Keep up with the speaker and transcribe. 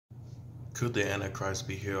Could the Antichrist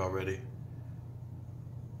be here already?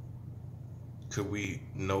 Could we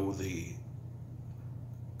know the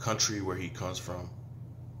country where he comes from?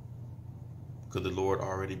 Could the Lord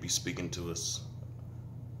already be speaking to us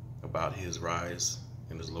about his rise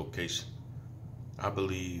and his location? I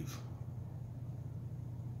believe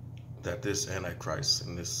that this Antichrist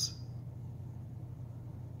and this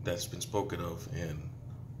that's been spoken of in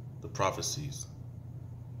the prophecies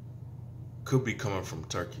could be coming from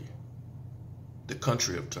Turkey, the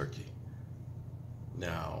country of Turkey.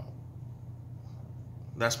 Now,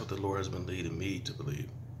 that's what the Lord has been leading me to believe.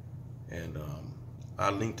 And I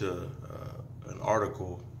linked an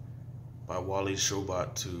article by Wally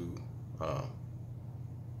Shobat to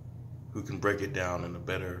who can break it down in a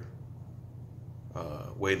better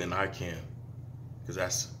way than I can, because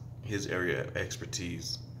that's his area of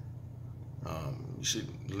expertise. You should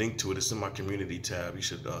link to it. It's in my community tab. You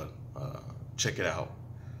should check it out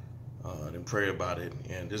and pray about it,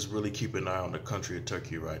 and just really keep an eye on the country of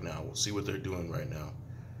Turkey right now. We'll see what they're doing right now,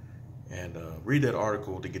 and read that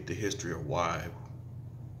article to get the history of why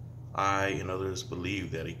I and others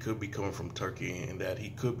believe that he could be coming from Turkey and that he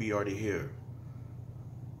could be already here.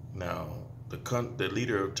 Now, the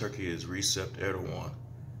leader of Turkey is Recep Erdogan.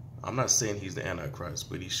 I'm not saying he's the Antichrist,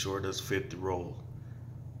 but he sure does fit the role.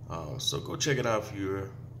 So go check it out if you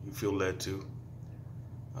feel led to.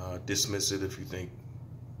 Dismiss it if you think,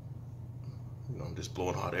 I'm just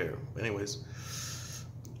blowing hot air. Anyways,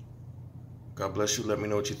 God bless you. Let me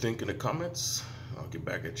know what you think in the comments. I'll get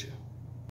back at you.